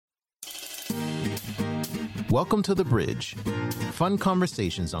Welcome to The Bridge. Fun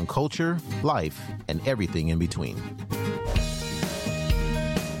conversations on culture, life, and everything in between.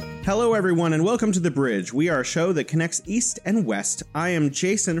 Hello, everyone, and welcome to The Bridge. We are a show that connects East and West. I am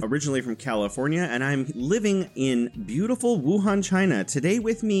Jason, originally from California, and I'm living in beautiful Wuhan, China. Today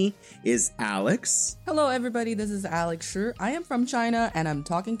with me is Alex. Hello, everybody. This is Alex Shi. I am from China, and I'm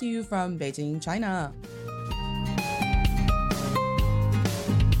talking to you from Beijing, China.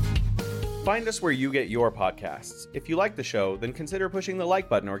 Find us where you get your podcasts. If you like the show, then consider pushing the like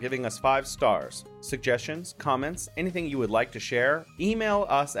button or giving us 5 stars. Suggestions, comments, anything you would like to share, email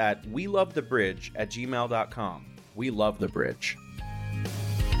us at welovethebridge@gmail.com. We love the bridge.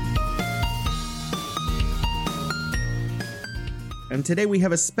 And today we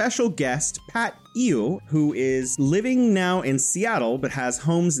have a special guest, Pat Yu, who is living now in Seattle, but has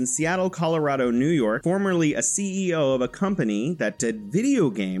homes in Seattle, Colorado, New York, formerly a CEO of a company that did video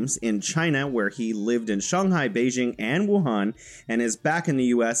games in China, where he lived in Shanghai, Beijing, and Wuhan, and is back in the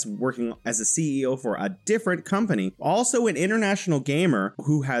US working as a CEO for a different company. Also an international gamer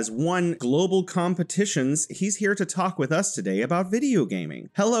who has won global competitions. He's here to talk with us today about video gaming.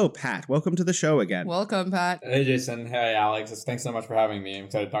 Hello, Pat. Welcome to the show again. Welcome, Pat. Hey, Jason. Hey, Alex. Thanks so much for having me. I'm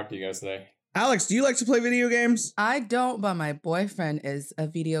excited to talk to you guys today. Alex, do you like to play video games? I don't, but my boyfriend is a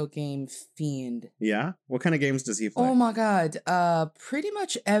video game fiend. Yeah? What kind of games does he play? Oh my god. Pretty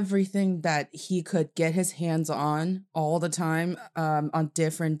much everything that he could get his hands on all the time, on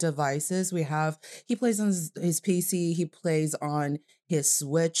different devices. He plays on his PC, he plays on his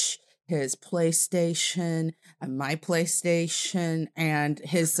Switch, his PlayStation, and my PlayStation, and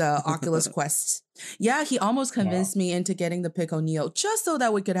his Oculus Quest. Yeah, he almost convinced me into getting the Pico Neo just so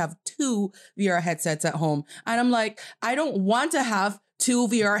that we could have 2 VR headsets at home. And I'm like, I don't want to have 2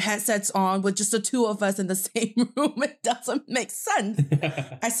 VR headsets on with just the 2 of us in the same room. It doesn't make sense.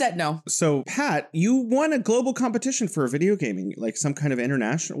 I said no. So, Pat, you won a global competition for video gaming, like some kind of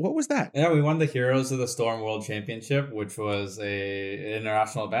international. What was that? Yeah, we won the Heroes of the Storm World Championship, which was an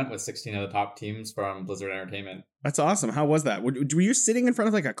international event with 16 of the top teams from Blizzard Entertainment. That's awesome. How was that? Were you sitting in front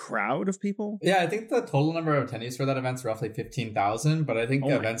of like a crowd of people? Yeah, I think the total number of attendees for that event's roughly 15,000. But I think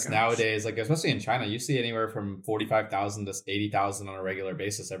events nowadays, like especially in China, you see anywhere from 45,000 to 80,000 on a regular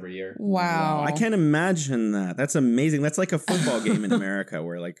basis every year. Wow. I can't imagine that. That's amazing. That's like a football game in America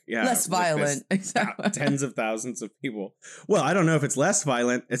where less violent. Exactly. Tens of thousands of people. Well, I don't know if it's less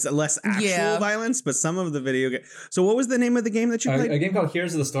violent. It's less actual violence, but some of the video game. So what was the name of the game that you played? A game called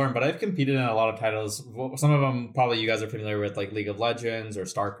Heroes of the Storm, but I've competed in a lot of titles. Some of them probably you guys are familiar with, like League of Legends or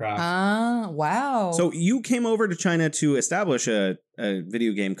StarCraft. Ah, wow. So you came over to China to establish a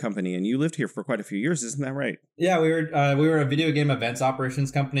video game company, and you lived here for quite a few years, isn't that right? Yeah, we were a video game events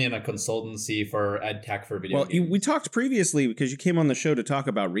operations company and a consultancy for ed tech for video games. We talked previously because you came on the show to talk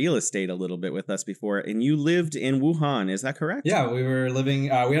about real estate a little bit with us before, and you lived in Wuhan, is that correct? Yeah, we were living,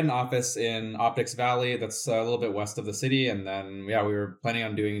 we had an office in Optics Valley that's a little bit west of the city, and then, we were planning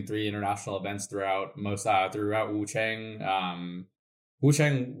on doing 3 international events throughout Wuchang,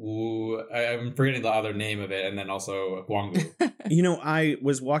 I'm forgetting the other name of it, and then also Guangzhou. I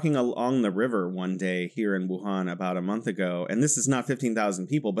was walking along the river one day here in Wuhan about a month ago, and this is not 15,000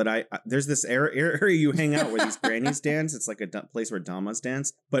 people, but there's this area you hang out where these grannies dance. It's like a place where damas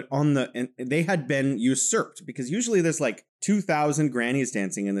dance, but and they had been usurped because usually there's like 2,000 grannies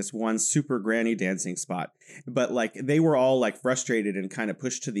dancing in this one super granny dancing spot. But like they were all like frustrated and kind of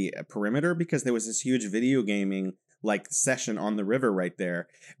pushed to the perimeter because there was this huge video gaming like session on the river right there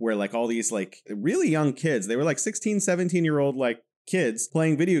where like all these like really young kids, they were like 16, 17-year-old like kids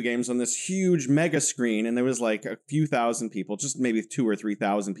playing video games on this huge mega screen. And there was like a few thousand people, just maybe 2,000 or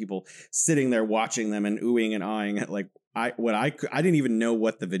 3,000 people sitting there watching them and oohing and ahhing at like I didn't even know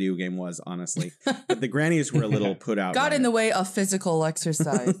what the video game was, honestly. But the grannies were a little put out. Got in the way of physical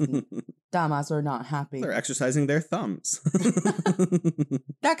exercise. Damas are not happy. They're exercising their thumbs.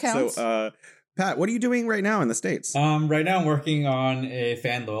 That counts. So, Pat, what are you doing right now in the States? Right now I'm working on a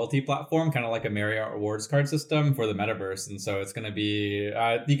fan loyalty platform, kind of like a Marriott rewards card system for the metaverse. And so it's going to be,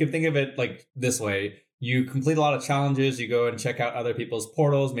 you can think of it like this way. You complete a lot of challenges, you go and check out other people's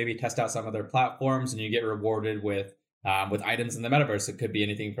portals, maybe test out some of their platforms, and you get rewarded with items in the metaverse. It could be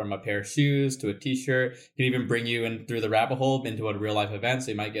anything from a pair of shoes to a t-shirt. It can even bring you in through the rabbit hole into a real life event.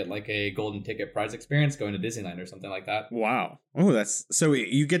 So you might get like a golden ticket prize experience going to Disneyland or something like that. Wow. Oh, that's so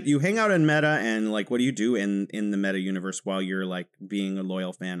you hang out in Meta, and like, what do you do in the Meta universe while you're like being a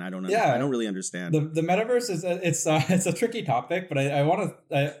loyal fan? I don't know. Yeah, I don't really understand. The metaverse is it's a tricky topic, but I want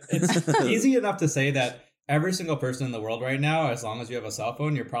to. It's easy enough to say that every single person in the world right now, as long as you have a cell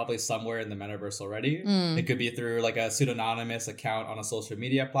phone, you're probably somewhere in the metaverse already. It could be through like a pseudonymous account on a social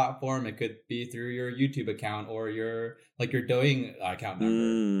media platform. It could be through your YouTube account or your Douyin account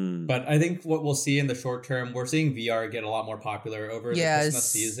number. But I think what we'll see in the short term, we're seeing VR get a lot more popular over the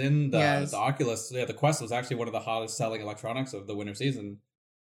Christmas season. The Oculus, the Quest was actually one of the hottest selling electronics of the winter season.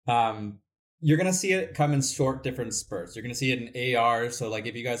 You're going to see it come in short, different spurts. You're going to see it in AR. So like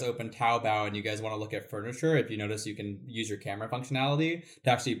if you guys open Taobao and you guys want to look at furniture, if you notice, you can use your camera functionality to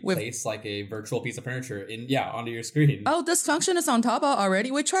actually place like a virtual piece of furniture onto your screen. Oh, this function is on Taobao already?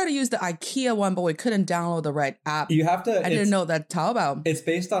 We tried to use the IKEA one, but we couldn't download the right app. You have to. I didn't know that Taobao. It's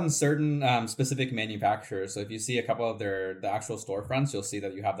based on certain specific manufacturers. So if you see a couple of the actual storefronts, you'll see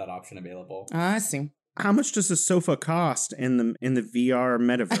that you have that option available. I see. How much does a sofa cost in the VR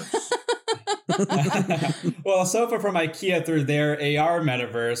metaverse? Well, a sofa from IKEA through their AR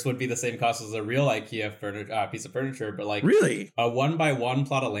metaverse would be the same cost as a real IKEA piece of furniture, but like really a 1x1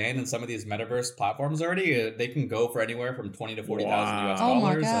 plot of land in some of these metaverse platforms already, they can go for anywhere from $20,000 to $40,000 US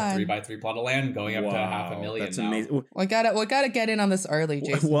dollars. A 3x3 plot of land going up to $500,000. That's amazing. We gotta get in on this early,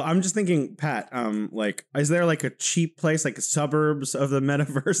 Jason. Well, I'm just thinking, Pat. Like, is there like a cheap place, like suburbs of the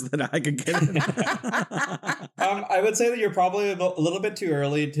metaverse that I could get in? I would say that you're probably a little bit too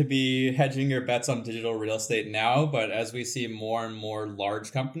early to be hedging your bets on digital real estate now, but as we see more and more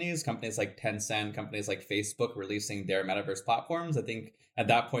large companies like Tencent, companies like Facebook releasing their metaverse platforms, I think at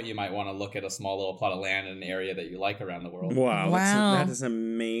that point you might want to look at a small little plot of land in an area that you like around the world. Wow. That is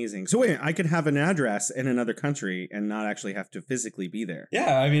amazing. So wait, I could have an address in another country and not actually have to physically be there.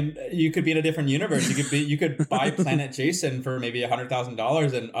 Yeah, I mean, you could be in a different universe. You could buy Planet Jason for maybe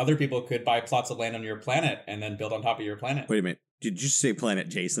 $100,000, and other people could buy plots of land on your planet and then build on top of your planet. Wait a minute. Did you say Planet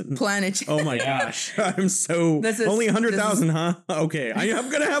Jason? Planet Jason. Oh my gosh. I'm so... only 100,000, huh? Okay.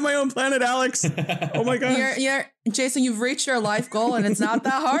 I'm going to have my own planet, Alex. Oh my gosh. Jason, you've reached your life goal and it's not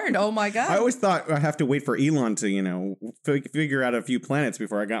that hard. Oh my God. I always thought I have to wait for Elon to, figure out a few planets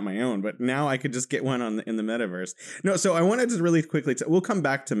before I got my own. But now I could just get one in the metaverse. No, so I wanted to really quickly... we'll come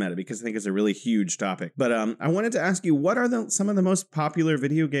back to meta because I think it's a really huge topic. But I wanted to ask you, what are some of the most popular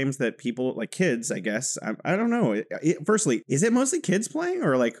video games that people, like kids, I guess? I don't know. Firstly, is it mostly kids playing,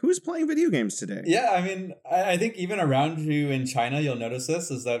 or like who's playing video games today? Yeah, I mean, I think even around you in China, you'll notice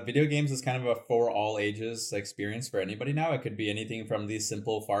this, is that video games is kind of a for all ages experience for anybody now. It could be anything from these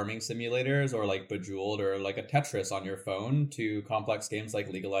simple farming simulators or like Bejeweled or like a Tetris on your phone to complex games like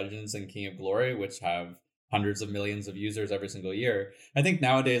League of Legends and King of Glory, which have hundreds of millions of users every single year. I think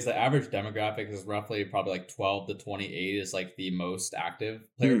nowadays the average demographic is roughly probably like 12 to 28 is like the most active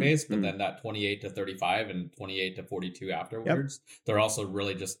player base, but then that 28 to 35 and 28 to 42 afterwards, they're also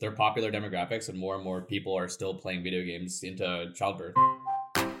really they're popular demographics, and more people are still playing video games into childbirth.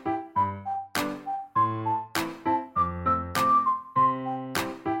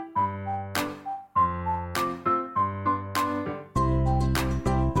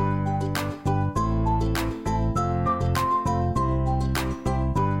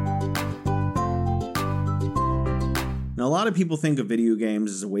 Now, a lot of people think of video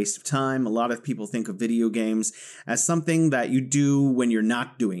games as a waste of time. A lot of people think of video games as something that you do when you're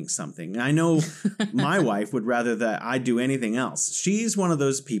not doing something. And I know my wife would rather that I do anything else. She's one of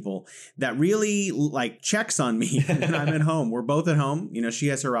those people that really like checks on me when I'm at home. We're both at home. She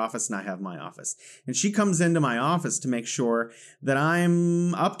has her office and I have my office. And she comes into my office to make sure that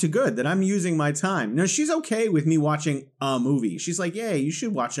I'm up to good, that I'm using my time. She's okay with me watching a movie. She's like, yeah, you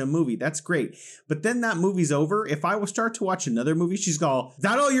should watch a movie. That's great. But then that movie's over. If I will start to watch another movie, she's going, is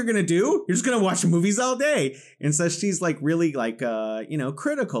that all you're going to do? You're just going to watch movies all day. And so she's like really like,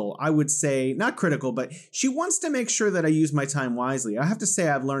 critical. I would say not critical, but she wants to make sure that I use my time wisely. I have to say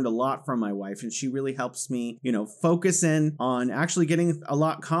I've learned a lot from my wife, and she really helps me, focus in on actually getting a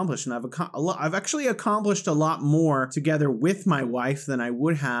lot accomplished. And I've actually accomplished a lot more together with my wife than I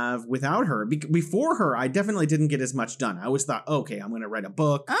would have without her. Before her, I definitely didn't get as much done. I always thought, okay, I'm going to write a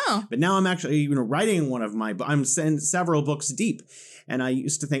book. Oh. But now I'm actually, writing one of my, I'm several books deep. And I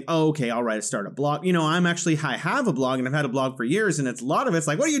used to think, oh, okay, I'll start a blog. I have a blog, and I've had a blog for years, and a lot of it's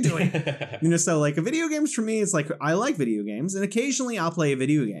like, what are you doing? So like video games for me is like, I like video games, and occasionally I'll play a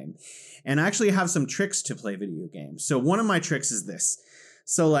video game. And I actually have some tricks to play video games. So one of my tricks is this.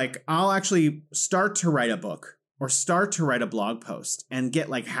 So like, I'll actually start to write a book. or start to write a blog post and get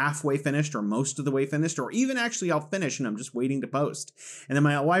like halfway finished or most of the way finished, or even actually I'll finish and I'm just waiting to post. And then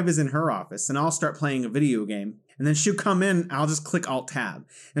my wife is in her office and I'll start playing a video game. And then she'll come in, I'll just click Alt Tab.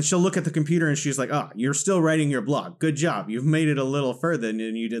 And she'll look at the computer and she's like, oh, you're still writing your blog. Good job. You've made it a little further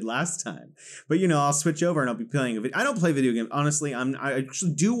than you did last time. But, you know, I'll switch over and I'll be playing a video. I don't play video games. Honestly, I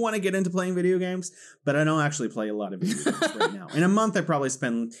actually do want to get into playing video games, but I don't actually play a lot of video games right now. In a month, I probably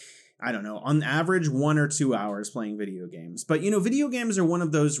spend, I don't know, on average 1 or 2 hours playing video games. But, you know, video games are one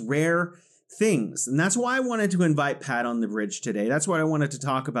of those rare things. And that's why I wanted to invite Pat on the bridge today. That's why I wanted to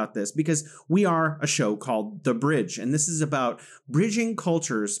talk about this, because we are a show called The Bridge. And this is about bridging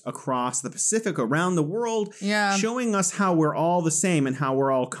cultures across the Pacific, around the world, showing us how we're all the same and how we're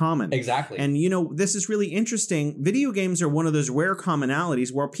all common. Exactly. And, you know, this is really interesting. Video games are one of those rare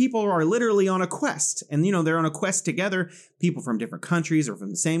commonalities where people are literally on a quest. And, you know, they're on a quest together, people from different countries or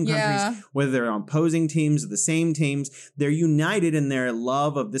from the same countries, whether they're on opposing teams or the same teams, they're united in their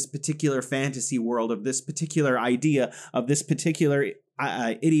love of this particular fantasy world, of this particular idea, of this particular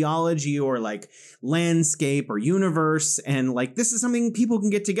ideology or like landscape or universe. And like, this is something people can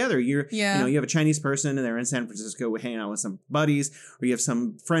get together. You know, you have a Chinese person and they're in San Francisco hanging out with some buddies, or you have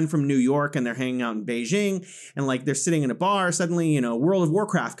some friend from New York and they're hanging out in Beijing, and like they're sitting in a bar. Suddenly, you know, World of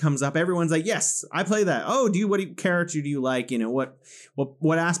Warcraft comes up. Everyone's like, yes, I play that. Oh, what character do you like? You know,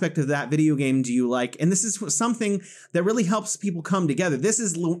 what aspect of that video game do you like? And this is something that really helps people come together. This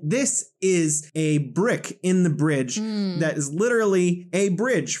is a brick in the bridge that is literally a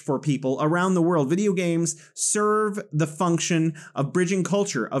bridge for people around the world. Video games serve the function of bridging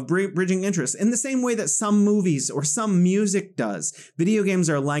culture, of bridging interests, in the same way that some movies or some music does. Video games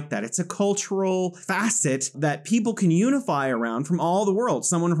are like that. It's a cultural facet that people can unify around from all the world.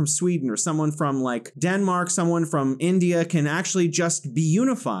 Someone from Sweden or someone from like Denmark, someone from India can actually just be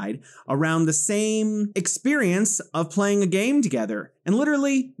unified around the same experience of playing a game together. And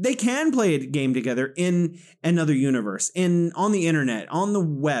literally, they can play a game together in another universe, on the internet, on the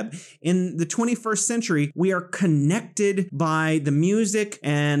web. In the 21st century, we are connected by the music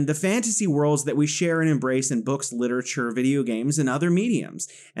and the fantasy worlds that we share and embrace in books, literature, video games, and other mediums.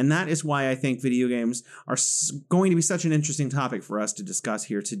 And that is why I think video games are going to be such an interesting topic for us to discuss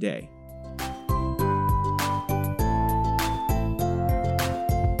here today.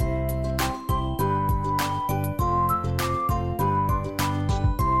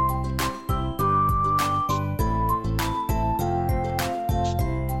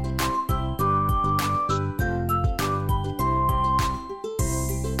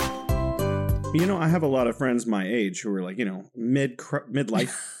 You know, I have a lot of friends my age who are like, you know,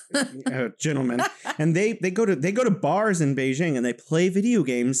 midlife gentlemen, and they go to bars in Beijing and they play video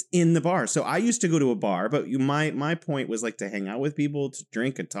games in the bar. So I used to go to a bar, but my point was like to hang out with people, to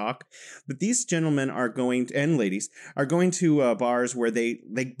drink and talk. But these gentlemen are going to, and ladies are going to bars where they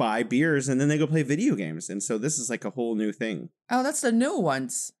buy beers and then they go play video games. And so this is like a whole new thing. Oh, that's the new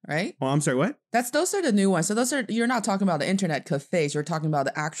ones, right? Oh, I'm sorry, what? Those are the new ones. So you're not talking about the internet cafes. You're talking about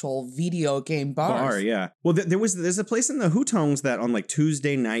the actual video game bars. Bar, yeah. Well, there's a place in the Hutongs that on like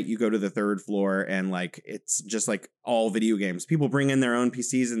Tuesday night you go to the 3rd floor and like it's just like all video games. People bring in their own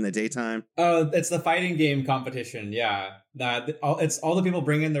PCs in the daytime. Oh, it's the fighting game competition. Yeah. It's all the people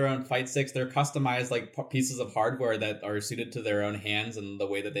bring in their own fight sticks. They're customized like pieces of hardware that are suited to their own hands and the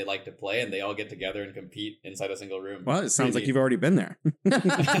way that they like to play, and they all get together and compete inside a single room. Well, it sounds like you've already been there.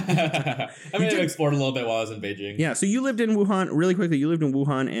 I mean, I explored a little bit while I was in Beijing. Yeah, so you lived in Wuhan, really quickly, you lived in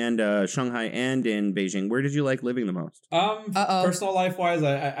Wuhan and Shanghai and in Beijing. Where did you like living the most? Personal life-wise,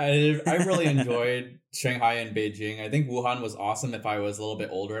 I really enjoyed Shanghai and Beijing. I think Wuhan was awesome if I was a little bit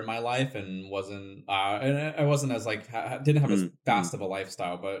older in my life and I wasn't as like didn't have as fast of a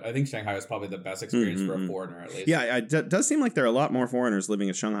lifestyle, but I think Shanghai was probably the best experience for a foreigner, at least. Yeah, it does seem like there are a lot more foreigners living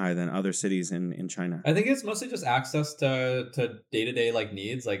in Shanghai than other cities in China. I think it's mostly just access to day-to-day like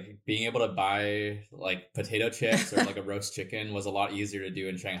needs, like being able to buy like potato chips or like a roast chicken was a lot easier to do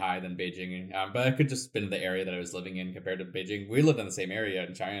in Shanghai than Beijing. But it could just been the area that I was living in compared to Beijing. We lived in the same area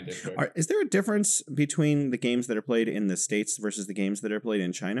in China district. Is there a difference between the games that are played in the States versus the games that are played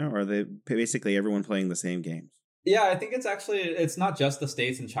in China, or are they basically everyone playing the same games? Yeah, I think it's not just the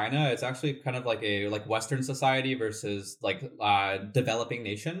States and China. It's actually kind of like a Western society versus like developing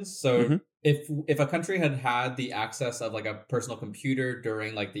nations. So if a country had the access of like a personal computer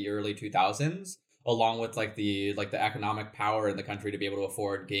during like the early 2000s, along with the economic power in the country to be able to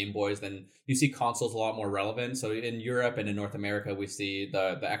afford Game Boys, then you see consoles a lot more relevant. So in Europe and in North America, we see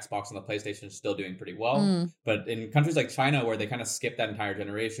the Xbox and the PlayStation still doing pretty well. But in countries like China, where they kind of skipped that entire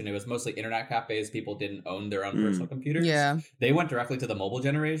generation, it was mostly internet cafes. People didn't own their own personal computers. Yeah. They went directly to the mobile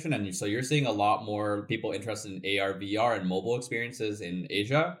generation. And so you're seeing a lot more people interested in AR, VR, and mobile experiences in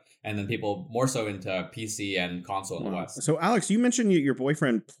Asia. And then people more so into PC and console in the West. So, Alex, you mentioned your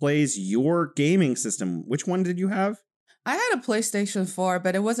boyfriend plays your gaming system. Which one did you have? I had a PlayStation 4,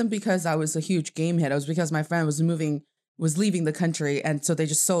 but it wasn't because I was a huge game head. It was because my friend was leaving the country. And so they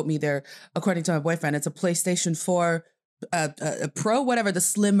just sold me their, according to my boyfriend, it's a PlayStation 4 a Pro, whatever, the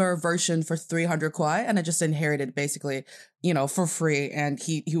slimmer version for 300 Kwai. And I just inherited basically, for free. And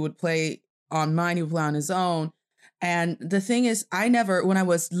he would play on mine, he would play on his own. And the thing is, when I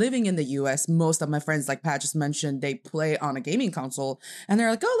was living in the US, most of my friends, like Pat just mentioned, they play on a gaming console and they're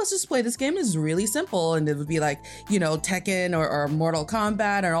like, oh, let's just play this game. It's really simple. And it would be like, Tekken or Mortal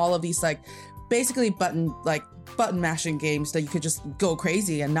Kombat or all of these basically button mashing games that you could just go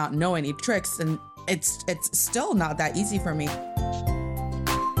crazy and not know any tricks. And it's still not that easy for me.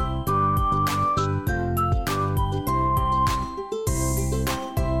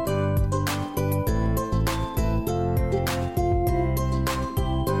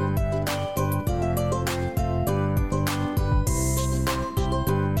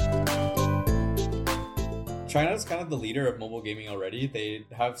 China's kind of the leader of mobile gaming already. They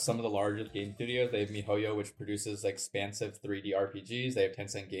have some of the largest game studios. They have MiHoYo, which produces expansive 3D RPGs. They have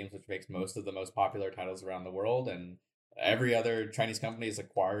Tencent Games, which makes most of the most popular titles around the world. And every other Chinese company is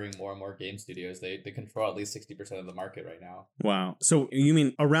acquiring more and more game studios. They control at least 60% of the market right now. Wow. So you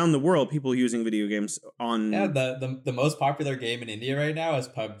mean around the world, people using video games on... Yeah, the most popular game in India right now is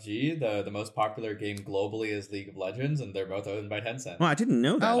PUBG. The most popular game globally is League of Legends, and they're both owned by Tencent. Well, I didn't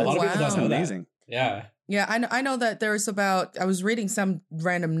know that. Oh, a lot of people don't know amazing. That. Yeah. Yeah, I know that there's I was reading some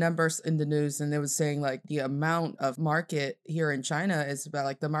random numbers in the news and they was saying the amount of market here in China is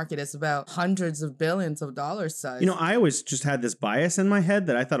about the market is about hundreds of billions of dollars size. I always just had this bias in my head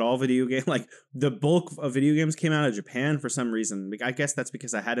that I thought all video game, the bulk of video games came out of Japan for some reason. I guess that's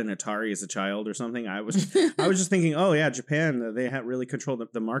because I had an Atari as a child or something. I was just thinking, oh yeah, Japan, they have really controlled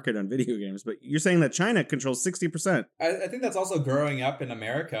the market on video games. But you're saying that China controls 60%. I think that's also growing up in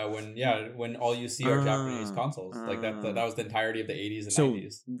America when all you see are Japanese consoles. That was the entirety of the 80s and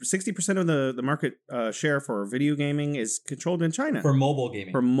 90s. 60% of the market share for video gaming is controlled in China. For mobile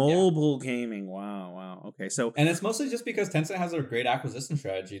gaming. Gaming. Wow. Okay. So, and it's mostly just because Tencent has a great acquisition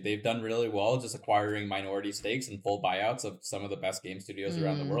strategy. They've done really well just acquiring minority stakes and full buyouts of some of the best game studios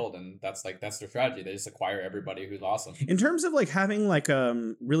around the world. And that's their strategy. They just acquire everybody who's awesome. In terms of having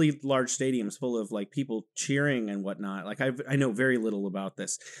really large stadiums full of people cheering and whatnot, I know very little about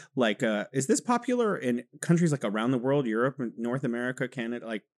this. Is this popular in countries around the world, Europe, North America,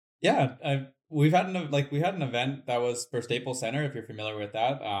 Canada? Yeah, we had an event that was for Staples Center, if you're familiar with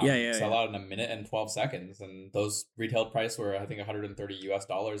that. Sell out in a minute and 12 seconds, and those retail price were I think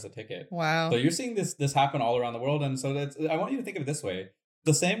 $130 a ticket. Wow! So you're seeing this happen all around the world, and so I want you to think of it this way: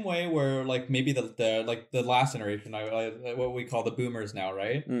 the same way where maybe the last generation, what we call the boomers now,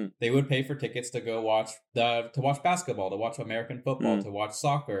 right? They would pay for tickets to go watch basketball, to watch American football, to watch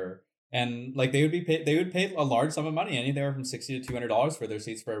soccer. And they would pay a large sum of money, anywhere from $60 to $200 for their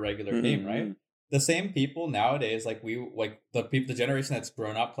seats for a regular game, right? The same people nowadays, the generation that's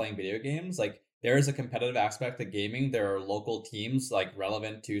grown up playing video games, there is a competitive aspect to gaming. There are local teams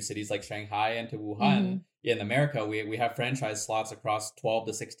relevant to cities like Shanghai and to Wuhan. In America, we have franchise slots across 12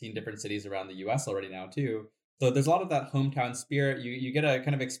 to 16 different cities around the US already now too. So there's a lot of that hometown spirit. You get to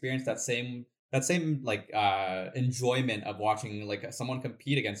kind of experience that same enjoyment of watching someone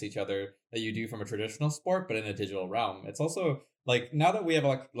compete against each other that you do from a traditional sport, but in a digital realm. It's also now that we have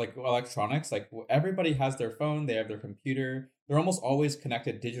electronics, everybody has their phone, they have their computer, they're almost always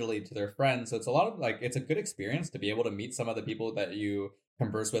connected digitally to their friends. So it's a lot of it's a good experience to be able to meet some of the people that you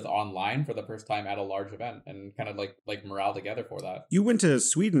converse with online for the first time at a large event, and kind of morale together for that. You went to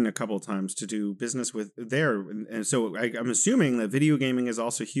Sweden a couple of times to do business with there, and so I'm assuming that video gaming is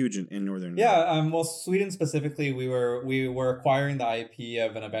also huge in Northern. Yeah, well, Sweden specifically, we were acquiring the IP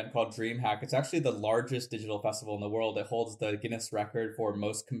of an event called DreamHack. It's actually the largest digital festival in the world. It holds the Guinness record for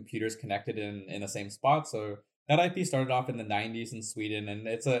most computers connected in the same spot. So that IP started off in the 90s in Sweden, and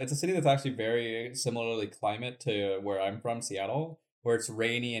it's a city that's actually very similarly climate to where I'm from, Seattle, where it's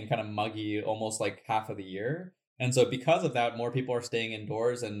rainy and kind of muggy almost half of the year. And so because of that, more people are staying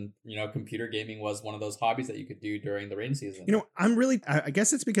indoors, and computer gaming was one of those hobbies that you could do during the rain season. I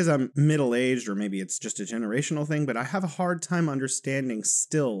guess it's because I'm middle-aged, or maybe it's just a generational thing, but I have a hard time understanding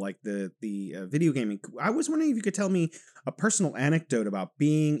still like the video gaming. I was wondering if you could tell me a personal anecdote about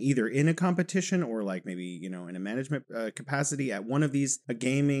being either in a competition or like maybe, in a management capacity at one of these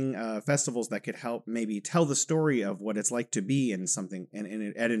gaming festivals that could help maybe tell the story of what it's like to be in something at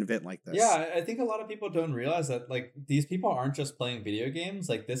an event like this. Yeah, I think a lot of people don't realize that like these people aren't just playing video games.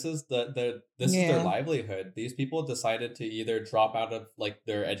 Like this is is their livelihood. These people decided to either drop out of like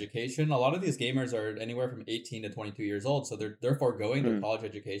their education. A lot of these gamers are anywhere from 18 to 22 years old, so they're foregoing their college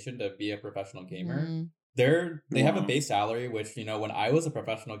education to be a professional gamer. They have a base salary, which, when I was a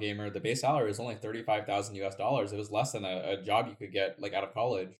professional gamer, the base salary was only $35,000 It was less than a job you could get like out of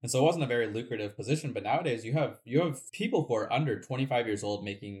college. And so it wasn't a very lucrative position. But nowadays you have people who are under 25 years old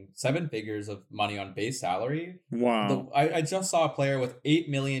making 7 figures of money on base salary. Wow. I just saw a player with $8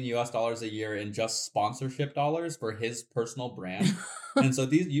 million a year in just sponsorship dollars for his personal brand. And so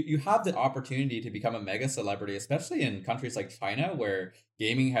you have the opportunity to become a mega celebrity, especially in countries like China, where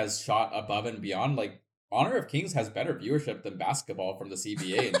gaming has shot above and beyond. Like Honor of Kings has better viewership than basketball from the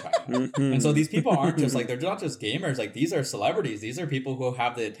CBA in China. And so these people aren't just like, they're not just gamers. Like these are celebrities. These are people who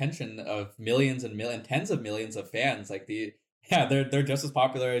have the attention of millions and tens of millions of fans. Like they're just as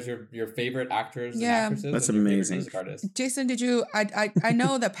popular as your favorite actors and actresses. That's and amazing. Music artists. Jason, did you, I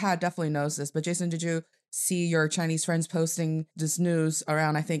know that Pat definitely knows this, but Jason, did you see your Chinese friends posting this news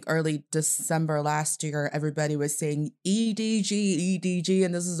around, I think, early December last year? Everybody was saying EDG,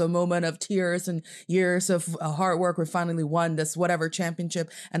 and this is a moment of tears and years of hard work. We finally won this whatever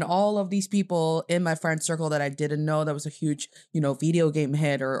championship. And all of these people in my friend circle that I didn't know that was a huge, video game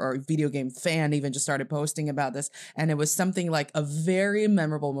head or video game fan even just started posting about this. And it was something like a very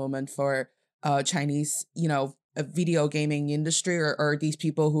memorable moment for Chinese, a video gaming industry, or these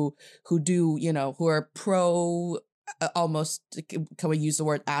people who do, who are pro, almost, can we use the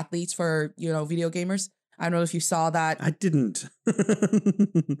word athletes for, video gamers? I don't know if you saw that. I didn't.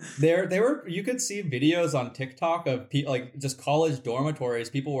 You could see videos on TikTok of people, like just college dormitories.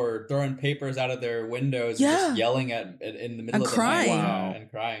 People were throwing papers out of their windows and just yelling in the middle of crying. the night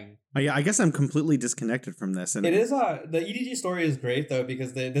and crying. Yeah, I guess I'm completely disconnected from this. And it is the EDG story is great though,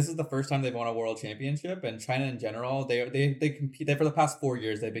 because this is the first time they've won a world championship, and China in general, they compete. For the past 4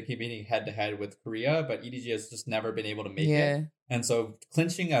 years they've been competing head to head with Korea, but EDG has just never been able to make it. And so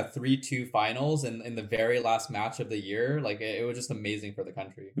clinching a 3-2 finals in the very last match of the year, like it was just amazing for the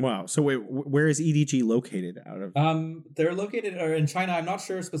country. Wow. So wait, where is EDG located out of? They're located in China. I'm not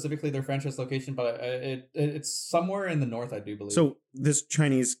sure specifically their franchise location, but it's somewhere in the north, I do believe. So this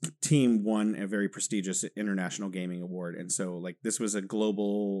Chinese team won a very prestigious international gaming award, and so like this was a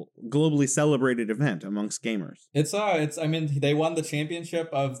globally celebrated event amongst gamers. I mean, they won the championship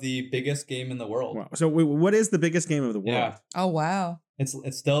of the biggest game in the world. Wow. So what is the biggest game of the world? Yeah. Oh wow.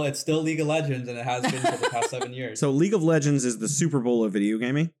 It's still League of Legends, and it has been for the past 7 years. So League of Legends is the Super Bowl of video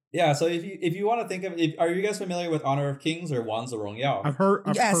gaming. Yeah. So if you want to think of, are you guys familiar with Honor of Kings or Wanzi Rongyao? I've heard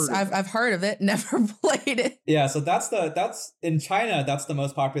I've heard of it. Never played it. Yeah. So that's in China. That's the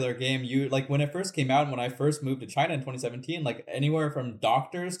most popular game. You like when it first came out, and when I first moved to China in 2017, like anywhere from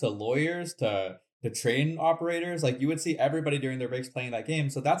doctors to lawyers to the train operators, like you would see everybody during their breaks playing that game.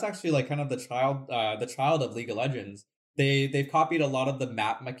 So that's actually like kind of the child of League of Legends. They've copied a lot of the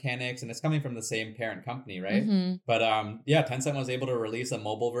map mechanics, and it's coming from the same parent company, right? Mm-hmm. But Tencent was able to release a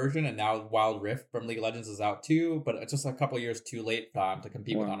mobile version, and now Wild Rift from League of Legends is out too, but it's just a couple years too late to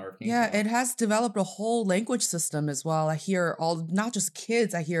compete with Honor of Kings. Yeah, it has developed a whole language system as well. I hear not just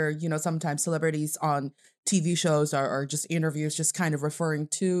kids, I hear, sometimes celebrities on TV shows or just interviews just kind of referring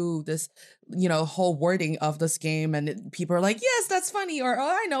to this, whole wording of this game, and people are like, yes, that's funny, or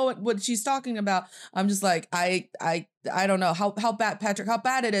oh, I know what she's talking about. I'm just like, I don't know how bad, Patrick, how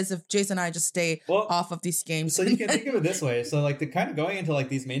bad it is if Jason and I just stay off of these games. So you can think of it this way. So like the kind of going into like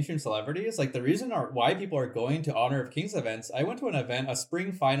these mainstream celebrities, like the reason why people are going to Honor of Kings events. I went to an event, a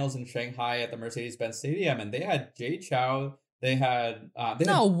spring finals in Shanghai at the Mercedes-Benz Stadium, and they had Jay Chou. They had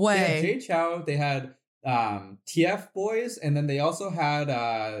no way. They had Jay Chou. They had TF Boys, and then they also had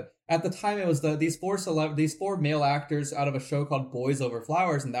at the time it was these four male actors out of a show called Boys Over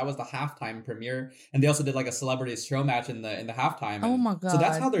Flowers, and that was the halftime premiere. And they also did like a celebrity show match in the halftime. Oh my god! So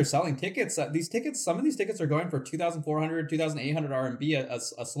that's how they're selling tickets. Some of these tickets are going for 2,400, 2,800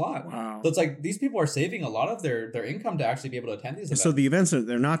 RMB a slot. Wow! So it's like these people are saving a lot of their income to actually be able to attend these events. So the events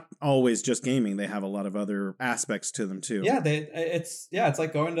they're not always just gaming; they have a lot of other aspects to them too. Yeah, it's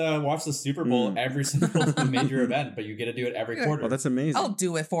like going to watch the Super Bowl every single major event, but you get to do it every quarter. Well, that's amazing. I'll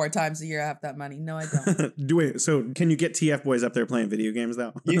do it 4 times times a year I have that money. No, I don't. So can you get TF boys up there playing video games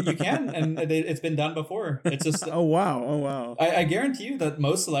though? You can, and it's been done before. It's just oh wow. I guarantee you that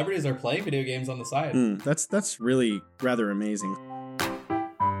most celebrities are playing video games on the side. That's really rather amazing.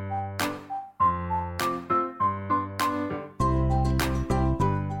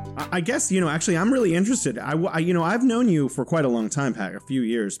 I guess, actually, I'm really interested. I've known you for quite a long time, Pat, a few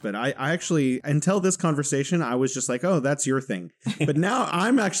years, but I actually, until this conversation, I was just like, oh, that's your thing. But now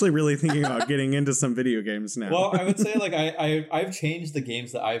I'm actually really thinking about getting into some video games now. Well, I would say like I've changed the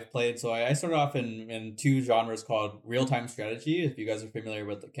games that I've played. So I started off in two genres called real-time strategy. If you guys are familiar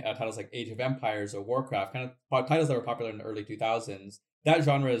with titles like Age of Empires or Warcraft, kind of titles that were popular in the early 2000s. That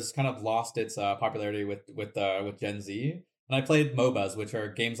genre has kind of lost its popularity with Gen Z. And I played MOBAs, which are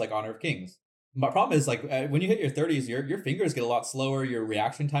games like Honor of Kings. My problem is like when you hit your 30s, your fingers get a lot slower, your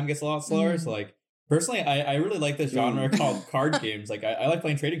reaction time gets a lot slower. So like personally, I really like this genre called card games. Like I like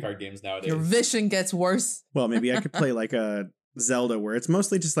playing trading card games nowadays. Your vision gets worse. Well, maybe I could play like a Zelda where it's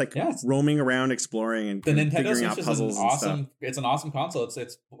mostly just like roaming around, exploring, and the Nintendo figuring Switch out is puzzles and stuff. It's an awesome console.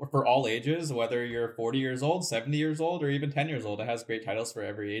 It's for all ages, whether you're 40 years old, 70 years old, or even 10 years old. It has great titles for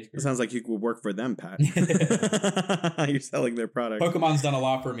every age group. It sounds like you could work for them, Pat. You're selling their product. Pokemon's done a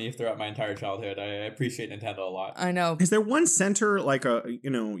lot for me throughout my entire childhood. I appreciate Nintendo a lot. I know. Is there one center, like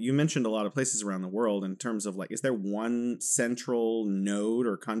you mentioned a lot of places around the world in terms of like, is there one central node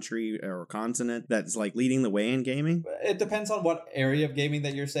or country or continent that's like leading the way in gaming? It depends on what area of gaming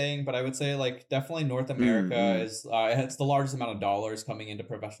that you're saying, but I would say like definitely North America is it's the largest amount of dollars coming into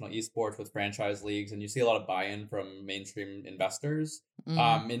professional esports with franchise leagues, and you see a lot of buy-in from mainstream investors.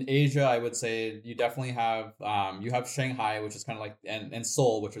 In Asia, I would say you definitely have you have Shanghai, which is kind of like and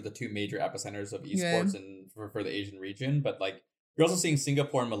Seoul, which are the two major epicenters of esports and for the Asian region. But like you're also seeing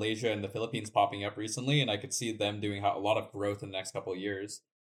Singapore and Malaysia and the Philippines popping up recently, and I could see them doing a lot of growth in the next couple of years.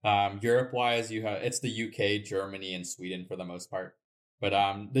 Europe wise, it's the UK, Germany, and Sweden for the most part. But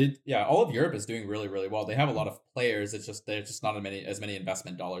all of Europe is doing really, really well. They have a lot of players. It's just there's just not as many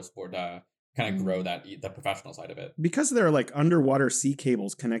investment dollars for to kind of grow the professional side of it. Because there are like underwater sea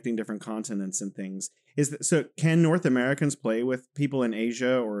cables connecting different continents and things. So can North Americans play with people in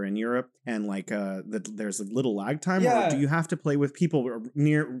Asia or in Europe and like there's a little lag time, or do you have to play with people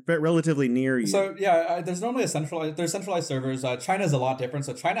relatively near you? So there's normally centralized servers. China's a lot different.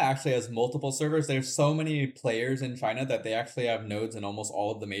 So China actually has multiple servers. There's so many players in China that they actually have nodes in almost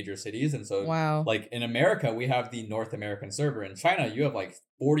all of the major cities. And so like in America, we have the North American server. In China, you have like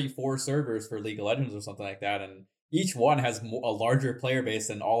 44 servers for League of Legends or something like that, and each one has a larger player base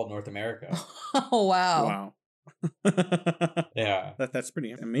than all of North America. Oh, wow. Yeah. That's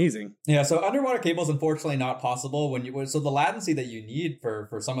pretty amazing. Yeah, so underwater cable is unfortunately not possible so the latency that you need for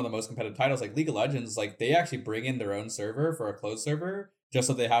some of the most competitive titles like League of Legends, like they actually bring in their own server for a closed server just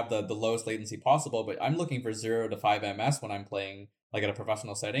so they have the lowest latency possible. But I'm looking for 0 to 5 ms when I'm playing like at a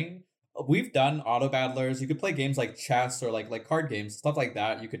professional setting. We've done auto battlers. You could play games like chess or like card games, stuff like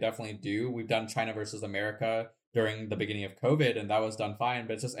that. You could definitely do. We've done China versus America during the beginning of COVID, and that was done fine.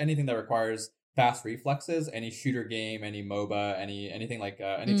 But it's just anything that requires fast reflexes, any shooter game, any MOBA, anything like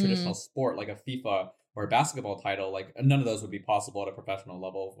any traditional sport like a FIFA or a basketball title, like none of those would be possible at a professional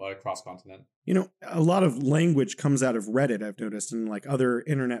level across continent. A lot of language comes out of Reddit, I've noticed, and like other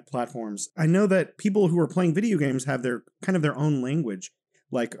internet platforms. I know that people who are playing video games have their own language.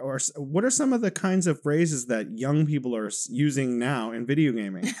 Like, or what are some of the kinds of phrases that young people are using now in video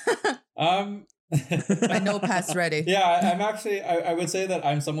gaming? I know Pat's ready. Yeah, I'm actually, I would say that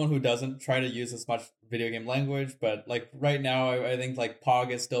I'm someone who doesn't try to use as much video game language, but like right now, I think like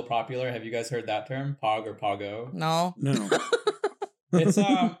Pog is still popular. Have you guys heard that term? Pog or Pogo? No. It's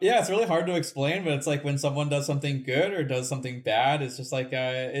it's really hard to explain, but it's like when someone does something good or does something bad, it's just like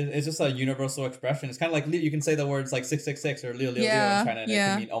it's just a universal expression. It's kind of like you can say the words like 666 or Leo Leo Leo in China, and it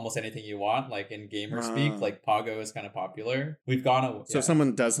can mean almost anything you want. Like in gamer speak, like Pogo is kind of popular. We've gone so if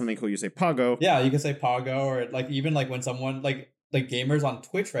someone does something cool, you say Pogo. Yeah, you can say Pogo, or like even like when someone like gamers on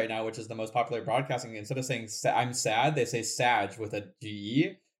Twitch right now, which is the most popular broadcasting, instead of saying I'm sad, they say Sag with a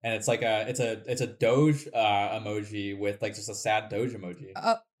GE. And it's like it's a Doge emoji with like just a sad Doge emoji.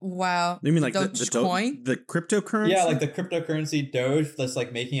 Wow. You mean like the coin? The cryptocurrency? Yeah, like the cryptocurrency Doge that's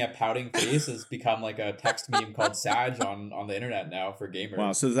like making a pouting face has become like a text meme called Sag on the internet now for gamers.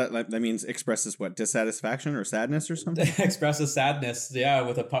 Wow, so that means expresses what, dissatisfaction or sadness or something? Expresses sadness, yeah,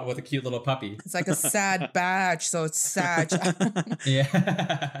 with a cute little puppy. It's like a sad badge, so it's Sag.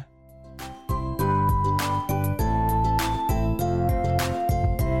 Yeah.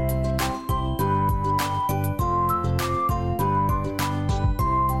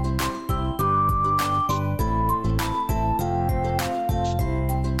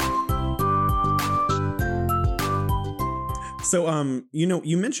 So,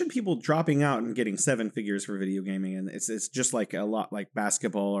 you mentioned people dropping out and getting 7 figures for video gaming, and it's just like a lot like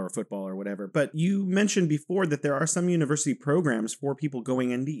basketball or football or whatever. But you mentioned before that there are some university programs for people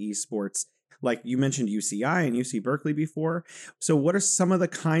going into esports. Like you mentioned UCI and UC Berkeley before. So what are some of the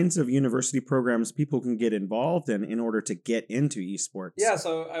kinds of university programs people can get involved in order to get into esports? Yeah,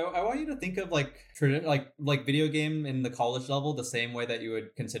 so I want you to think of like video game in the college level the same way that you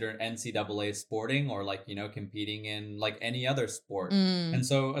would consider NCAA sporting or like, competing in like any other sport. And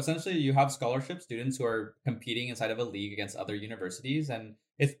so essentially you have scholarship students who are competing inside of a league against other universities, and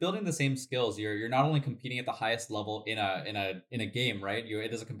it's building the same skills. You're not only competing at the highest level in a game, right?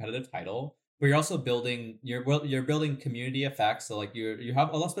 It is a competitive title, but you're also building community effects. So like you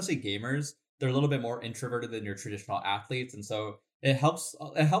have a lot, especially gamers, they're a little bit more introverted than your traditional athletes, and so it helps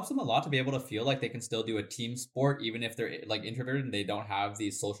them a lot to be able to feel like they can still do a team sport even if they're like introverted and they don't have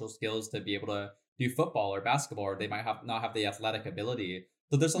these social skills to be able to do football or basketball, or they might not have the athletic ability.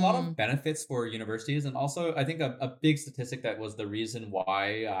 So there's a lot of benefits for universities. And also I think a big statistic that was the reason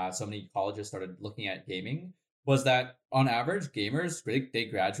why so many colleges started looking at gaming was that on average gamers, they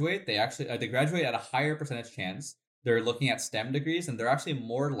graduate at a higher percentage chance. They're looking at STEM degrees, and they're actually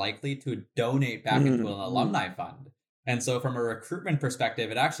more likely to donate back into an alumni fund. And so from a recruitment perspective,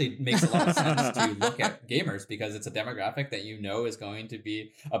 it actually makes a lot of sense to look at gamers because it's a demographic that is going to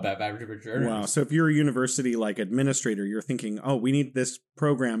be above average earners. Wow. So if you're a university like administrator, you're thinking, oh, we need this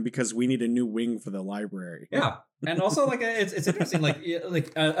program because we need a new wing for the library. Yeah. And also like it's interesting, like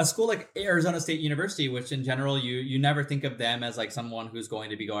a school like Arizona State University, which in general you never think of them as like someone who's going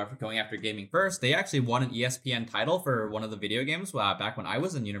to be going after gaming first. They actually won an ESPN title for one of the video games back when I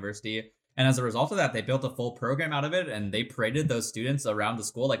was in university. And as a result of that, they built a full program out of it, and they paraded those students around the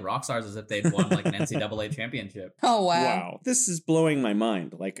school like rock stars as if they'd won like an NCAA championship. Oh, wow. Wow. This is blowing my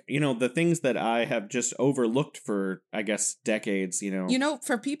mind. Like, the things that I have just overlooked for, I guess, decades,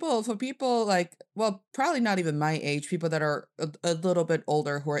 For people like, well, probably not even my age, people that are a little bit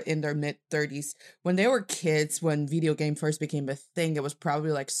older who are in their mid-30s, when they were kids, when video game first became a thing, it was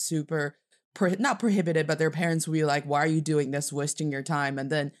probably like super... not prohibited, but their parents would be like, why are you doing this, wasting your time? And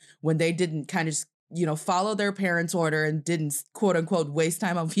then when they didn't kind of just, follow their parents' order and didn't quote unquote waste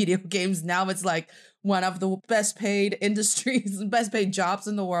time on video games, now it's like one of the best paid industries, best paid jobs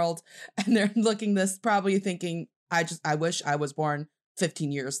in the world. And they're looking this, probably thinking, I wish I was born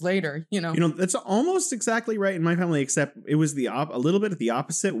 15 years later, That's almost exactly right in my family, except it was a little bit of the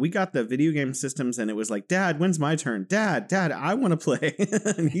opposite. We got the video game systems and it was like, Dad, when's my turn? Dad, I want to play.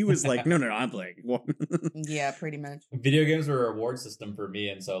 And he was like, no, I'm playing. Yeah, pretty much. Video games were a reward system for me.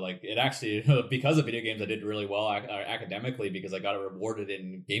 And so like it actually, because of video games, I did really well academically because I got rewarded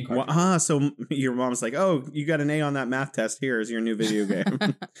in game cards. So your mom's like, oh, you got an A on that math test. Here's your new video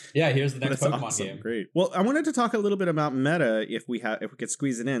game. Yeah, here's the next That's Pokemon awesome. game. Great. Well, I wanted to talk a little bit about meta if we could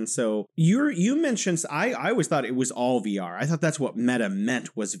squeeze it in. So you mentioned, I always thought it was all VR. I thought that's what meta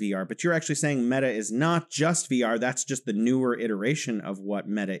meant was VR, but you're actually saying meta is not just VR. That's just the newer iteration of what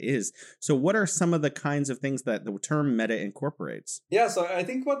meta is. So what are some of the kinds of things that the term meta incorporates? Yeah, so I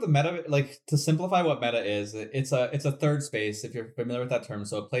think what the meta, like to simplify what meta is, it's a third space, if you're familiar with that term.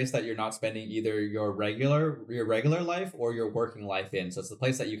 So a place that you're not spending either your regular life or your working life in. So it's the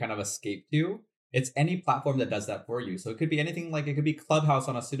place that you kind of escape to. It's any platform that does that for you. So it could be anything, like it could be Clubhouse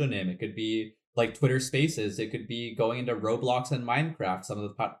on a pseudonym. It could be like Twitter Spaces. It could be going into Roblox and Minecraft, some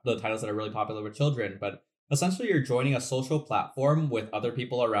of the titles that are really popular with children. But essentially you're joining a social platform with other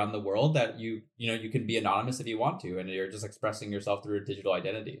people around the world that you can be anonymous if you want to, and you're just expressing yourself through a digital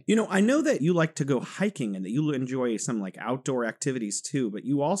identity. I know that you like to go hiking and that you enjoy some like outdoor activities too, but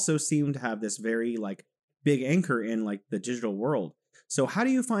you also seem to have this very like big anchor in like the digital world. So how do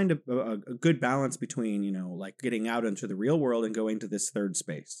you find a good balance between, like getting out into the real world and going to this third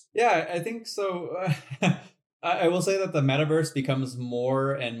space? Yeah, I think so. I will say that the metaverse becomes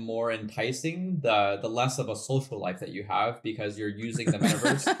more and more enticing the less of a social life that you have, because you're using the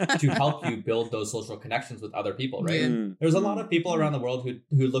metaverse to help you build those social connections with other people, right? Mm-hmm. There's a lot of people around the world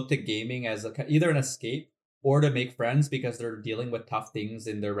who look to gaming as either an escape or to make friends because they're dealing with tough things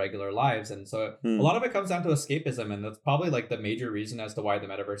in their regular lives. And so a lot of it comes down to escapism, and that's probably like the major reason as to why the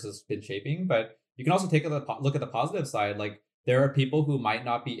metaverse has been shaping. But you can also take a look at the positive side. Like there are people who might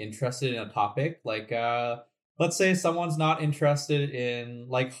not be interested in a topic, like let's say someone's not interested in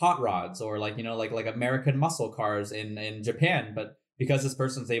like hot rods or like like American muscle cars in Japan, but because this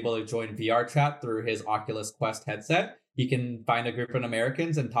person's able to join VR chat through his Oculus Quest headset, he can find a group of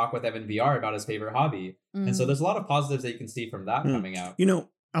Americans and talk with them in VR about his favorite hobby. And so there's a lot of positives that you can see from that coming out.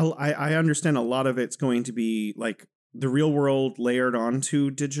 I understand a lot of it's going to be like the real world layered onto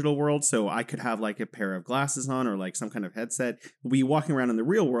digital world. So I could have like a pair of glasses on or like some kind of headset, be walking around in the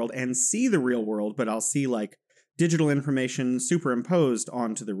real world and see the real world, but I'll see like digital information superimposed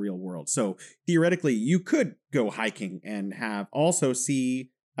onto the real world. So theoretically, you could go hiking and have also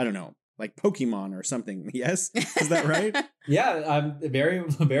see, I don't know, like Pokemon or something. Yes? Is that right? Yeah, very,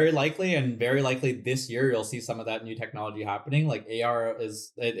 very likely, and very likely this year you'll see some of that new technology happening. Like AR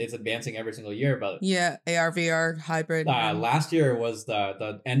it's advancing every single year, but yeah, AR, VR, hybrid. Last year was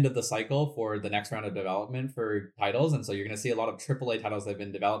the end of the cycle for the next round of development for titles, and so you're going to see a lot of AAA titles that have been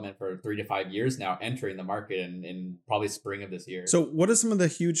in development for 3 to 5 years now entering the market in probably spring of this year. So what are some of the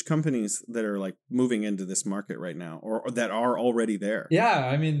huge companies that are like moving into this market right now, or that are already there? Yeah,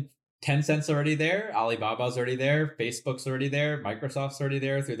 I mean, Tencent's already there, Alibaba's already there, Facebook's already there, Microsoft's already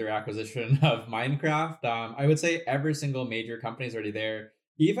there through their acquisition of Minecraft. I would say every single major company's already there.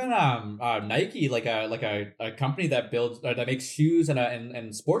 Even Nike, like a company that builds that makes shoes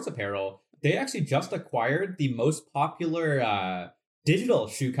and sports apparel, they actually just acquired the most popular digital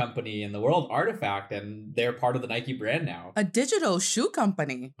shoe company in the world, Artifact, and they're part of the Nike brand now. A digital shoe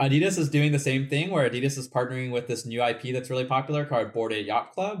company. Adidas is doing the same thing, where Adidas is partnering with this new IP that's really popular called Bored Ape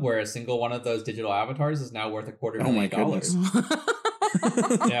Yacht Club, where a single one of those digital avatars is now worth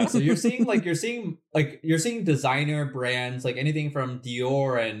 $250,000. Yeah, so you're seeing designer brands like anything from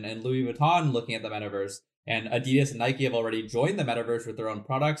Dior and Louis Vuitton looking at the metaverse, and Adidas and Nike have already joined the metaverse with their own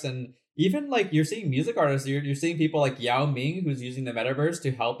products. And even like you're seeing music artists, you're seeing people like Yao Ming, who's using the metaverse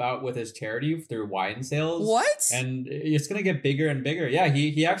to help out with his charity through wine sales. What? And it's gonna get bigger and bigger. Yeah,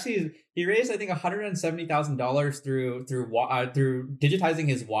 he raised I think $170,000 through digitizing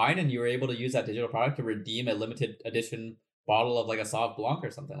his wine, and you were able to use that digital product to redeem a limited edition bottle of like a Sauv Blanc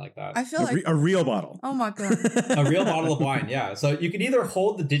or something like that. I feel like a real bottle. Oh my god. A real bottle of wine, yeah. So you can either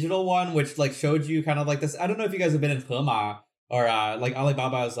hold the digital one, which like showed you kind of like this. I don't know if you guys have been in Hema or like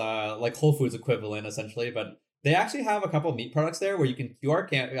Alibaba's like Whole Foods equivalent essentially, but they actually have a couple of meat products there where you can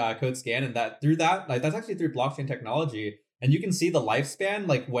QR code scan, and that's actually through blockchain technology. And you can see the lifespan,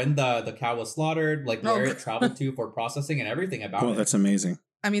 like when the cow was slaughtered, like where it traveled to for processing and everything about it. That's amazing.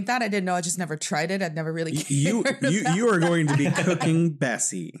 I mean, that I didn't know. I just never tried it. I'd never really cared. You are going to be cooking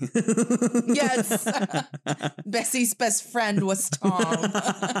Bessie. Yes. Bessie's best friend was Tom.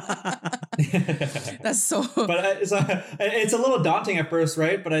 That's so. But it's a little daunting at first,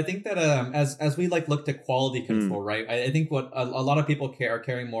 right? But I think that as we like look to quality control, right? I think what a lot of people are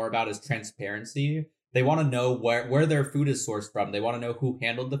caring more about is transparency. They want to know where their food is sourced from. They want to know who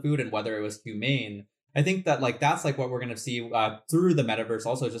handled the food and whether it was humane. I think that like that's like what we're going to see through the metaverse.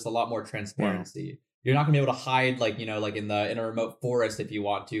 Also, just a lot more transparency. Wow. You're not going to be able to hide like like in a remote forest if you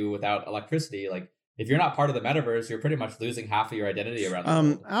want to without electricity. Like if you're not part of the metaverse, you're pretty much losing half of your identity around the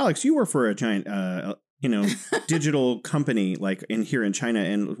world. Alex, you work for a giant digital company like here in China,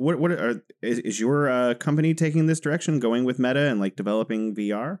 and is your company taking this direction, going with Meta and like developing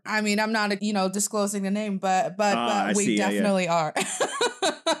VR? I mean, I'm not disclosing the name, but we definitely are.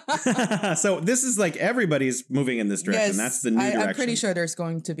 So this is like everybody's moving in this direction. Yes, that's the new direction. I'm pretty sure there's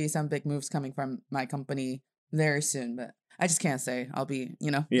going to be some big moves coming from my company very soon, but I just can't say. I'll be,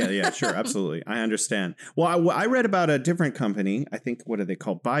 Yeah, sure. Absolutely. I understand. Well, I read about a different company. I think, what are they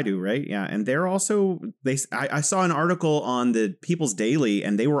called? Baidu, right? Yeah. And they're also, I saw an article on the People's Daily,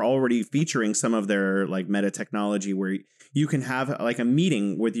 and they were already featuring some of their like meta technology where you can have like a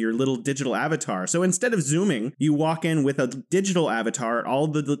meeting with your little digital avatar. So instead of Zooming, you walk in with a digital avatar. All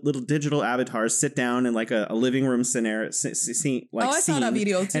the little digital avatars sit down in like a living room scenario. I saw that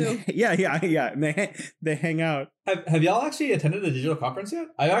video too. And, yeah. And they hang out. Have y'all actually attended a digital conference yet?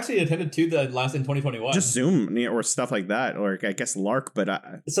 I actually attended two the last in 2021. Just Zoom or stuff like that, or I guess Lark.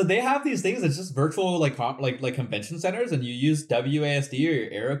 But so they have these things that's just virtual like convention centers, and you use WASD or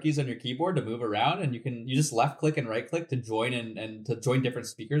your arrow keys on your keyboard to move around, and you just left click and right click to join and to join different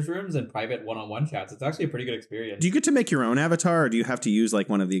speakers rooms and private one-on-one chats. It's actually a pretty good experience. Do you get to make your own avatar, or do you have to use like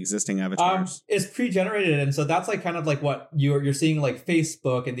one of the existing avatars? It's pre-generated, and so that's like kind of like what you're seeing like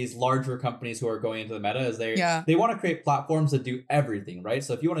Facebook and these larger companies who are going into the meta is they want to create platforms that do everything, right?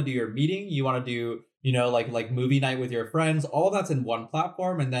 So if you want to do your meeting, you want to do, like movie night with your friends, all of that's in one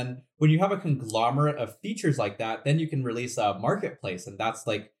platform. And then when you have a conglomerate of features like that, then you can release a marketplace. And that's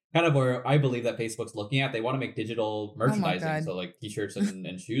like kind of where I believe that Facebook's looking at. They want to make digital merchandising, so like t-shirts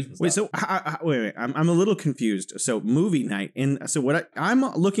and shoes and stuff. Wait, so wait, I'm a little confused. So movie night, I'm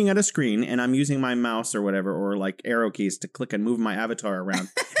looking at a screen and I'm using my mouse or whatever, or like arrow keys to click and move my avatar around,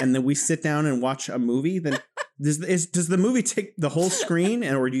 and then we sit down and watch a movie. Then Does the movie take the whole screen,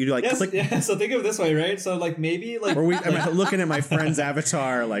 or do you like click? Yeah, so think of it this way, right? So like maybe like, or I'm looking at my friend's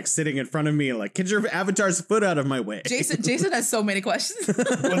avatar, like sitting in front of me, like, get your avatar's foot out of my way. Jason has so many questions.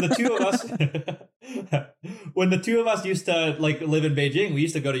 when the two of us used to like live in Beijing, we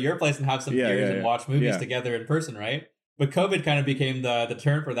used to go to your place and have some beers and watch movies together in person, right? But COVID kind of became the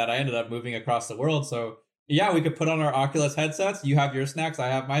turn for that. I ended up moving across the world, so yeah, we could put on our Oculus headsets. You have your snacks, I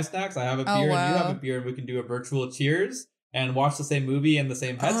have my snacks. I have a beer, and you have a beer, and we can do a virtual cheers and watch the same movie in the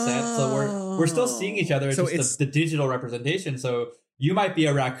same headset. So we're still seeing each other. So it's the digital representation. So you might be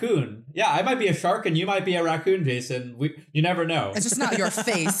a raccoon. Yeah, I might be a shark, and you might be a raccoon, Jason. You never know. It's just not your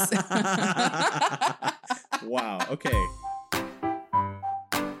face. Wow. Okay.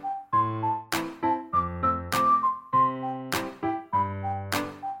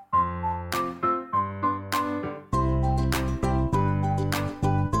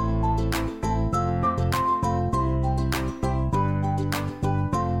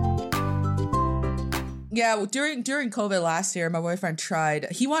 Yeah, during COVID last year, my boyfriend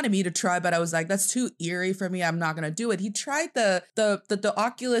tried. He wanted me to try, but I was like, "That's too eerie for me. I'm not gonna do it." He tried the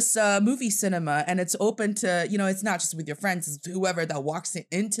Oculus movie cinema, and it's open to, it's not just with your friends; it's whoever that walks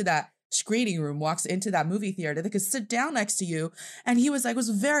into that screening room, walks into that movie theater. They could sit down next to you, and he was like, it was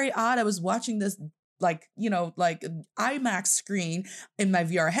very odd. I was watching this like IMAX screen in my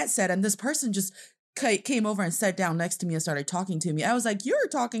VR headset, and this person just came over and sat down next to me and started talking to me. I was like, "You're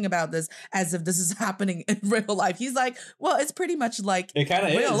talking about this as if this is happening in real life." He's like, "Well, it's pretty much like it kind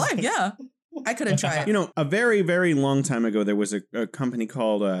of real life." Yeah. I couldn't try it. A very, very long time ago, there was a company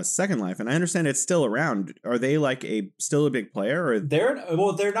called Second Life, and I understand it's still around. Are they like still a big player? Or they're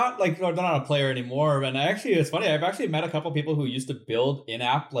not they're not a player anymore. And actually, it's funny. I've actually met a couple people who used to build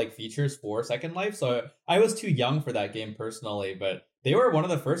in-app like features for Second Life. So I was too young for that game personally, but they were one of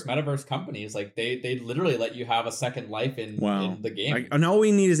the first metaverse companies. Like they literally let you have a second life in the game. And all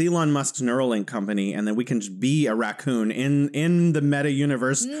we need is Elon Musk's Neuralink company, and then we can just be a raccoon in the meta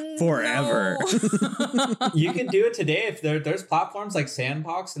universe forever. You can do it today. If there's platforms like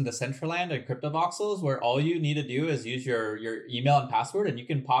Sandbox and Decentraland and CryptoVoxels where all you need to do is use your email and password, and you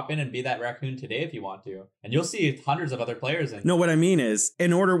can pop in and be that raccoon today if you want to. And you'll see hundreds of other players in. No, what I mean is,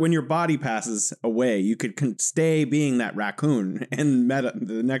 in order when your body passes away, you could stay being that raccoon and meta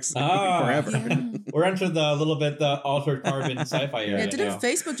the next forever. Yeah. We're into the altered carbon sci-fi area. Yeah, didn't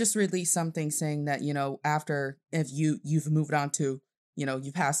Facebook just release something saying that, after if you've moved on to,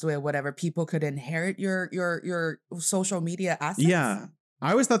 you've passed away or whatever, people could inherit your social media assets? Yeah.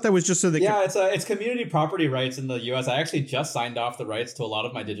 I always thought that was just so they it's community property rights in the US. I actually just signed off the rights to a lot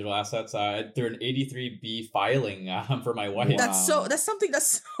of my digital assets through an 83B filing for my wife. Wow. That's something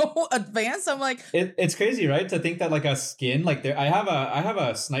that's so advanced. I'm like, it's crazy, right? To think that like a skin, like I have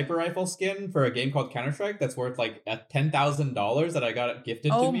a sniper rifle skin for a game called Counter-Strike that's worth like $10,000 that I got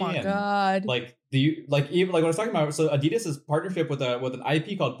gifted to me. Oh my God. Like even like what I was talking about. So Adidas's partnership with an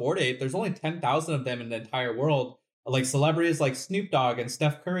IP called Bored Ape. There's only 10,000 of them in the entire world. Like celebrities like Snoop Dogg and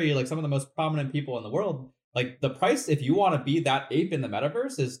Steph Curry, like some of the most prominent people in the world. Like the price, if you want to be that ape in the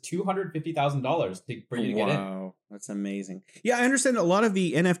metaverse, is $250,000 for you to get in. Wow, that's amazing. Yeah, I understand a lot of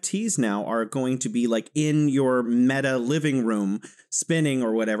the NFTs now are going to be like in your meta living room, spinning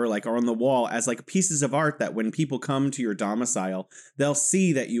or whatever, like or on the wall as like pieces of art that when people come to your domicile, they'll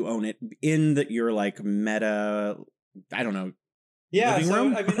see that you own it in your like meta. I don't know. Yeah, so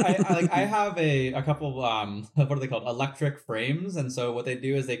I mean, I have a couple what are they called, electric frames, and so what they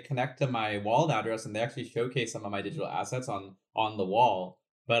do is they connect to my wall address, and they actually showcase some of my digital assets on the wall.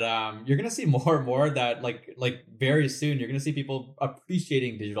 But you're gonna see more and more that like very soon you're gonna see people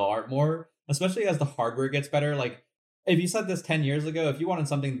appreciating digital art more, especially as the hardware gets better. Like if you said this 10 years ago, if you wanted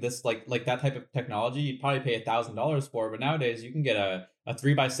something this like that type of technology, you'd probably pay $1,000 for. But nowadays you can get a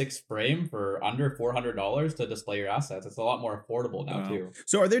 3x6 frame for under $400 to display your assets. It's a lot more affordable now too.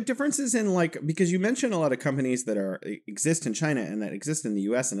 So are there differences in like, because you mentioned a lot of companies that exist in China and that exist in the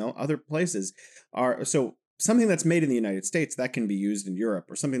US and other places so something that's made in the United States that can be used in Europe,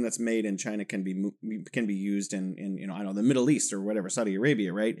 or something that's made in China can be used in I don't know, the Middle East or whatever, Saudi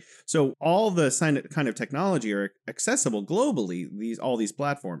Arabia, right? So all the kind of technology are accessible globally. All these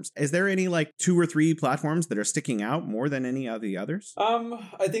platforms. Is there any like 2 or 3 platforms that are sticking out more than any of the others?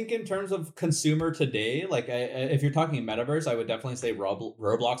 I think in terms of consumer today, like if you're talking metaverse, I would definitely say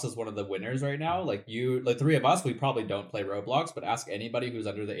Roblox is one of the winners right now. Like the 3 of us, we probably don't play Roblox, but ask anybody who's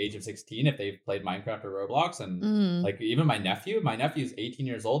under the age of 16 if they've played Minecraft or Roblox. Roblox, and like even my nephew's 18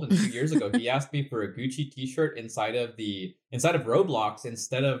 years old, and 2 years ago he asked me for a Gucci t-shirt inside of Roblox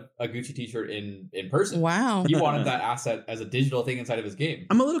instead of a Gucci t-shirt in person. Wow. He wanted that asset as a digital thing inside of his game.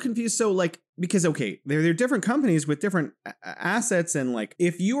 I'm a little confused. So like, because, okay, they're different companies with different assets. And like,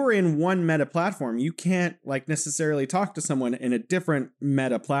 if you are in one meta platform, you can't like necessarily talk to someone in a different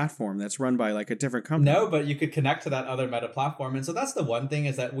meta platform that's run by like a different company. No, but you could connect to that other meta platform. And so that's the one thing,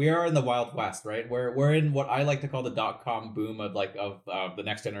 is that we are in the Wild West, right? We're in what I like to call the .com boom of the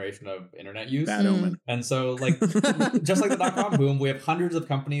next generation of internet use. Bad omen. And so like, just like the .com boom, we have hundreds of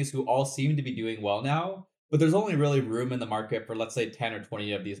companies who all seem to be doing well now. But there's only really room in the market for, let's say, 10 or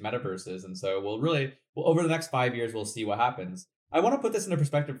 20 of these metaverses. And so over the next 5 years, we'll see what happens. I want to put this into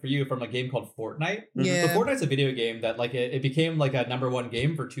perspective for you from a game called Fortnite. Yeah. So Fortnite's a video game that like it became like a number one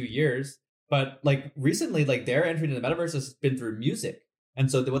game for 2 years. But like recently, like their entry into the metaverse has been through music.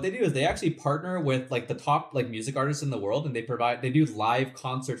 And so what they do is they actually partner with like the top like music artists in the world, and they do live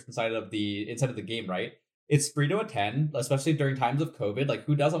concerts inside of the game, right? It's free to attend, especially during times of COVID. Like,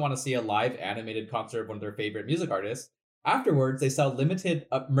 who doesn't want to see a live animated concert of one of their favorite music artists? Afterwards, they sell limited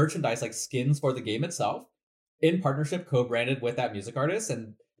merchandise like skins for the game itself, in partnership, co-branded with that music artist.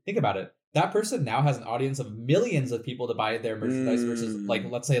 And think about it. That person now has an audience of millions of people to buy their merchandise versus, like,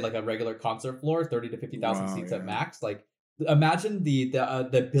 let's say, like a regular concert floor, 30 to 50,000 seats at max. Like, imagine the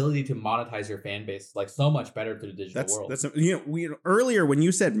ability to monetize your fan base like so much better through the digital world. That's earlier when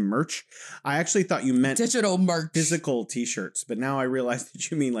you said merch, I actually thought you meant digital merch, physical t-shirts, but now I realize that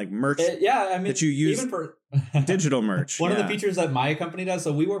you mean like merch. That you use even for digital merch. One of the features that my company does,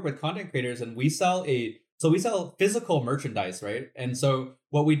 so we work with content creators and we sell physical merchandise, right? And so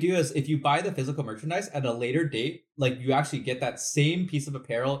what we do is if you buy the physical merchandise at a later date, like you actually get that same piece of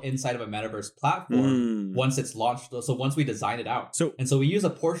apparel inside of a metaverse platform once it's launched. So once we design it out. So we use a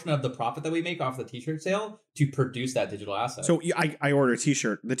portion of the profit that we make off the t-shirt sale to produce that digital asset. So I order a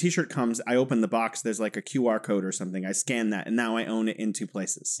t-shirt. The t-shirt comes, I open the box, there's like a QR code or something. I scan that and now I own it in 2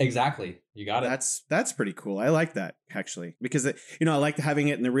 places. Exactly. You got it. That's pretty cool. I like that actually, because I like having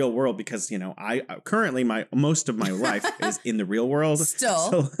it in the real world because, I currently most of my life is in the real world. Still.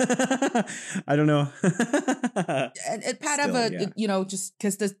 So, I don't know. And Pat, I have just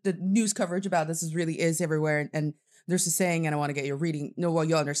because the news coverage about this really is everywhere, and there's a saying, and I want to get your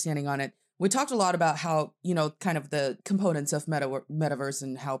your understanding on it. We talked a lot about how, kind of the components of metaverse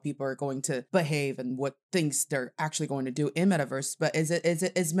and how people are going to behave and what things they're actually going to do in metaverse. But is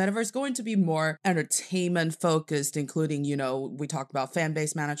metaverse going to be more entertainment focused, including, we talked about fan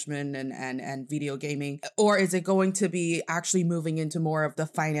base management and video gaming, or is it going to be actually moving into more of the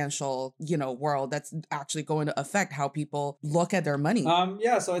financial, world that's actually going to affect how people look at their money?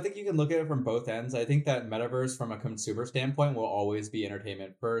 So I think you can look at it from both ends. I think that metaverse from a consumer standpoint will always be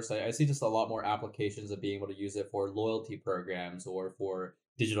entertainment first. I see just a lot more applications of being able to use it for loyalty programs or for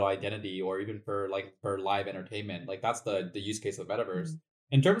digital identity or even for live entertainment. Like that's the use case of metaverse.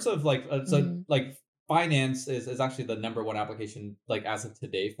 In terms of finance is actually the number one application like as of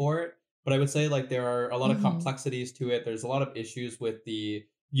today for it. But I would say like there are a lot of complexities to it. There's a lot of issues with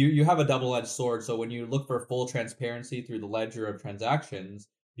you have a double-edged sword. So when you look for full transparency through the ledger of transactions,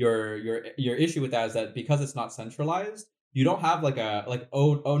 your issue with that is that because it's not centralized, you don't have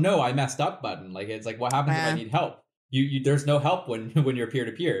oh no, I messed up button. Like it's like, what happens if I need help? There's no help when you're peer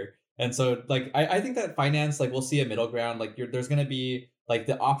to peer. And so like I think that finance, like we'll see a middle ground. Like there's going to be like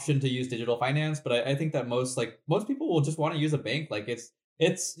the option to use digital finance, but I think that most people will just want to use a bank. Like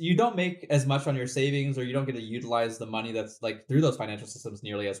it's you don't make as much on your savings, or you don't get to utilize the money that's like through those financial systems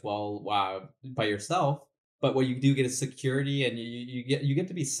nearly as well by yourself. But what you do get is security, and you get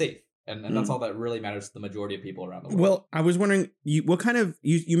to be safe. And that's all that really matters to the majority of people around the world. Well, I was wondering, what kind of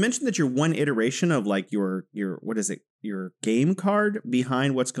you mentioned that you're one iteration of like your what is it, your game card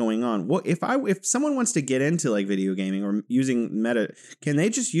behind what's going on. What if someone wants to get into like video gaming or using Meta, can they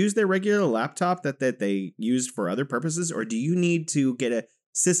just use their regular laptop that they use for other purposes, or do you need to get a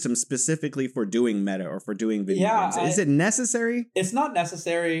system specifically for doing Meta or for doing video games? Is it necessary? It's not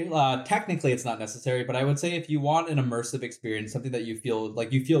necessary. Technically, it's not necessary, but I would say if you want an immersive experience, something that you feel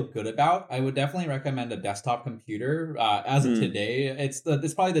good about, I would definitely recommend a desktop computer. As of today, it's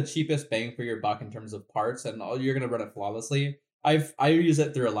probably the cheapest bang for your buck in terms of parts, and you're going to run it flawlessly. I use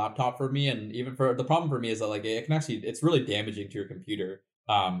it through a laptop for me, and even for the problem for me is that like it's really damaging to your computer.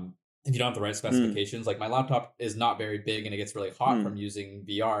 If you don't have the right specifications. Like my laptop is not very big and it gets really hot from using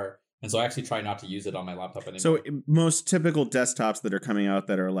VR. And so I actually try not to use it on my laptop anymore. So most typical desktops that are coming out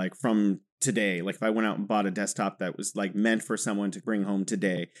that are like from today, like if I went out and bought a desktop that was like meant for someone to bring home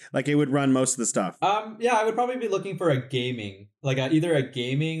today, like it would run most of the stuff. Yeah, I would probably be looking for a gaming, like either a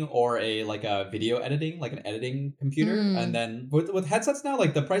gaming or a video editing, like an editing computer. And then with headsets now,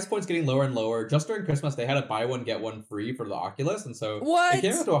 like the price point's getting lower and lower. Just during Christmas, they had a buy one get one free for the Oculus, and so it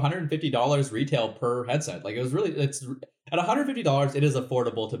came out to $150 retail per headset. Like it's at $150, it is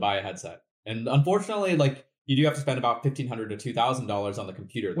affordable to buy a headset. And unfortunately, like you do have to spend about $1,500 to $2,000 on the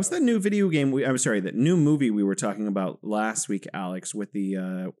computer, though. What's that new video game? That new movie we were talking about last week, Alex, with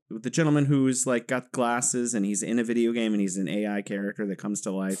the gentleman who's like got glasses and he's in a video game and he's an AI character that comes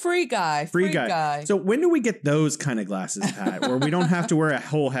to life. Free Guy. So when do we get those kind of glasses, Pat, where we don't have to wear a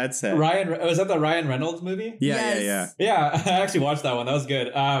whole headset? Was that the Ryan Reynolds movie? Yeah. Yeah, I actually watched that one. That was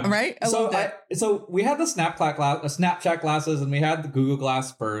good. Right? I loved it. So we had the Snapchat glasses and we had the Google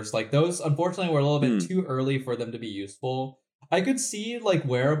Glass first. Like those, unfortunately, were a little bit too early for them to be useful. I could see like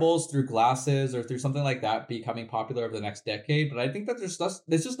wearables through glasses or through something like that becoming popular over the next decade, but I think that there's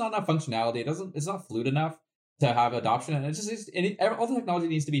just not enough functionality. It's not fluid enough to have adoption, and all the technology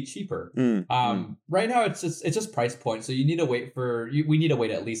needs to be cheaper. Right now it's just price point, so we need to wait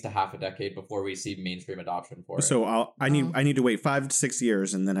at least a half a decade before we see mainstream adoption for it. So I need to wait 5 to 6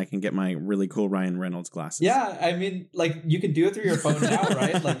 years, and then I can get my really cool Ryan Reynolds glasses. Yeah, I mean, like you can do it through your phone now,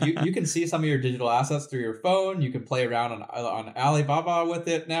 right? Like you can see some of your digital assets through your phone. You can play around on Alibaba with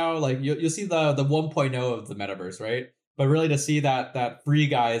it now. Like you'll see the 1.0 of the metaverse, right? But really, to see that Free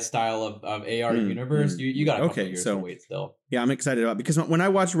Guy style of AR universe, you got a couple years to wait still. Yeah, I'm excited about it because when I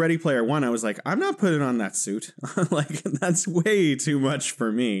watched Ready Player One, I was like, I'm not putting on that suit. Like, that's way too much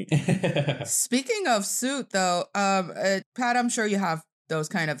for me. Speaking of suit, though, Pat, I'm sure you have those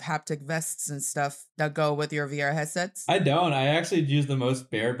kind of haptic vests and stuff that go with your VR headsets. I don't. I actually use the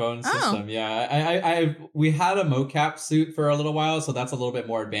most bare bones system. Yeah, we had a mocap suit for a little while, so that's a little bit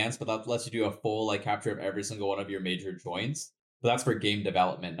more advanced, but that lets you do a full like capture of every single one of your major joints. But that's for game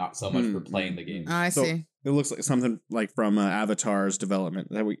development, not so much for playing the game. I see. It looks like something like from Avatar's development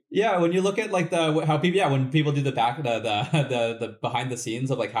that we. Yeah, when you look at like when people do the behind the scenes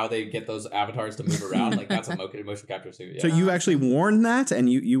of like how they get those avatars to move around, like that's a motion capture suit. Yeah. So you actually worn that, and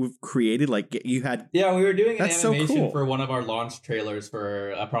you created you had. Yeah, we were doing an animation for one of our launch trailers for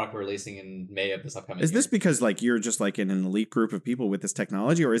a product we're releasing in May of this upcoming year. Is this because like you're just like in an elite group of people with this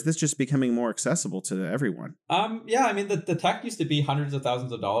technology, or is this just becoming more accessible to everyone? Yeah, I mean the tech used to be hundreds of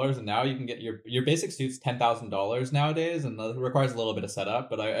thousands of dollars, and now you can get your basic suits $10,000 nowadays, and it requires a little bit of setup.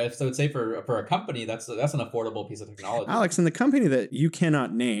 But I would say for a company, that's an affordable piece of technology. Alex, in the company that you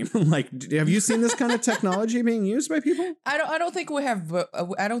cannot name, like, have you seen this kind of technology being used by people? I don't think we have.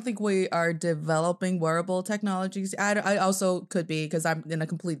 I don't think we are developing wearable technologies. I also could be because I'm in a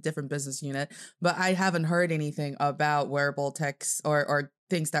complete different business unit, but I haven't heard anything about wearable techs or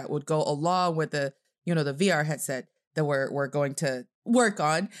things that would go along with the the VR headset that we're going to work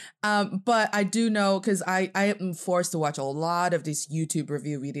on. But I do know because I am forced to watch a lot of these YouTube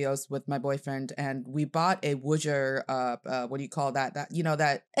review videos with my boyfriend, and we bought a Woodger, what do you call that?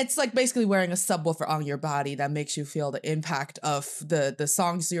 That it's like basically wearing a subwoofer on your body that makes you feel the impact of the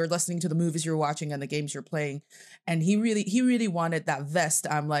songs you're listening to, the movies you're watching, and the games you're playing. And he really wanted that vest.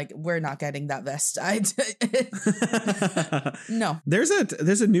 I'm like, we're not getting that vest. No. There's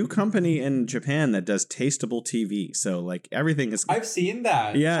a new company in Japan that does tasteable TV. So like everything is. I've seen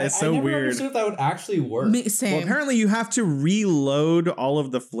that. Yeah, it's so I never weird. understood if that would actually work. Same. Well, apparently you have to reload all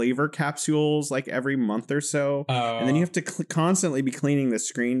of the flavor capsules like every month or so, and then you have to constantly be cleaning the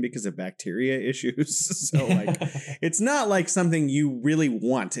screen because of bacteria issues. So like, it's not like something you really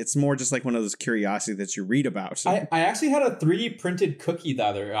want. It's more just like one of those curiosities that you read about. So. I actually had a 3D printed cookie the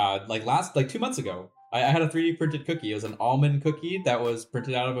other 2 months ago. I had a 3D printed cookie. It was an almond cookie that was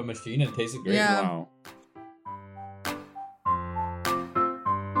printed out of a machine and it tasted great. Yeah. Wow.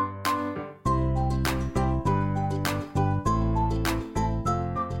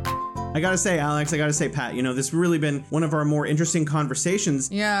 I gotta say, Alex, Pat, this has really been one of our more interesting conversations.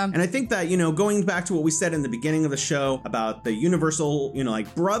 Yeah. And I think that, going back to what we said in the beginning of the show about the universal,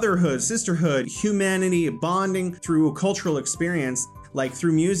 like brotherhood, sisterhood, humanity, bonding through a cultural experience, like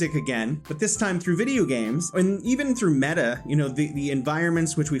through music again, but this time through video games, and even through meta, the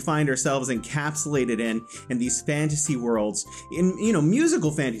environments which we find ourselves encapsulated in these fantasy worlds, in, musical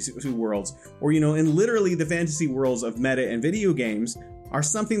fantasy worlds, or, in literally the fantasy worlds of meta and video games, are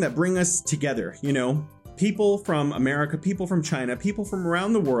something that bring us together, people from America, people from China, people from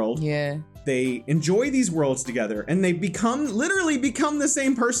around the world. Yeah. They enjoy these worlds together and they literally become the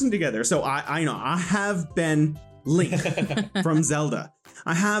same person together. So I know I have been Link from Zelda.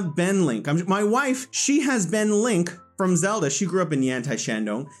 I have Ben Link. My wife, she has Ben Link from Zelda. She grew up in Yantai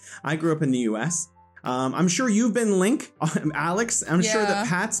Shandong. I grew up in the US. I'm sure you've been Link, Alex. I'm sure that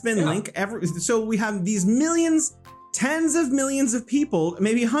Pat's been Link. So we have these millions, tens of millions of people,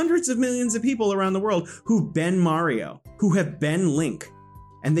 maybe hundreds of millions of people around the world who've been Mario, who have been Link.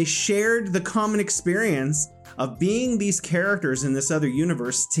 And they shared the common experience of being these characters in this other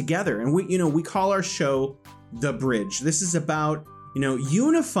universe together. And we call our show The Bridge. This is about,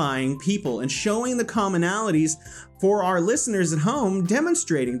 unifying people and showing the commonalities for our listeners at home,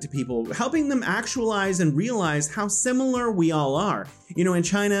 demonstrating to people, helping them actualize and realize how similar we all are. In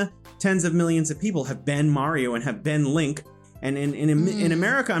China, tens of millions of people have been Mario and have been Link. And in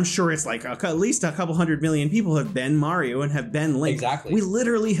America, I'm sure it's like at least a couple 100 million people have been Mario and have been Link. Exactly. We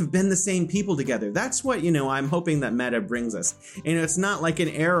literally have been the same people together. That's what, I'm hoping that meta brings us. It's not like an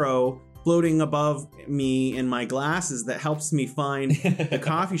arrow floating above me in my glasses that helps me find the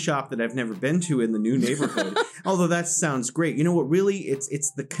coffee shop that I've never been to in the new neighborhood. Although that sounds great. You know what, really,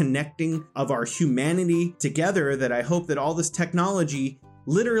 it's the connecting of our humanity together that I hope that all this technology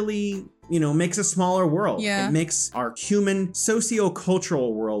literally, makes a smaller world. Yeah. It makes our human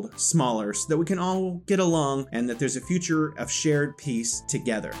socio-cultural world smaller so that we can all get along and that there's a future of shared peace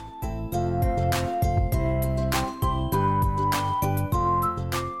together.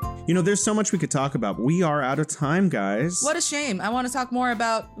 There's so much we could talk about, but we are out of time, guys. What a shame. I want to talk more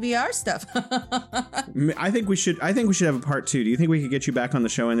about VR stuff. I think we should have a part 2. Do you think we could get you back on the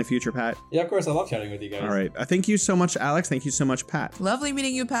show in the future, Pat? Yeah, of course. I love chatting with you guys. All right. Thank you so much, Alex. Thank you so much, Pat. Lovely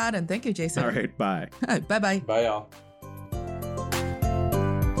meeting you, Pat, and thank you, Jason. All right. Bye. Bye-bye. Bye, y'all.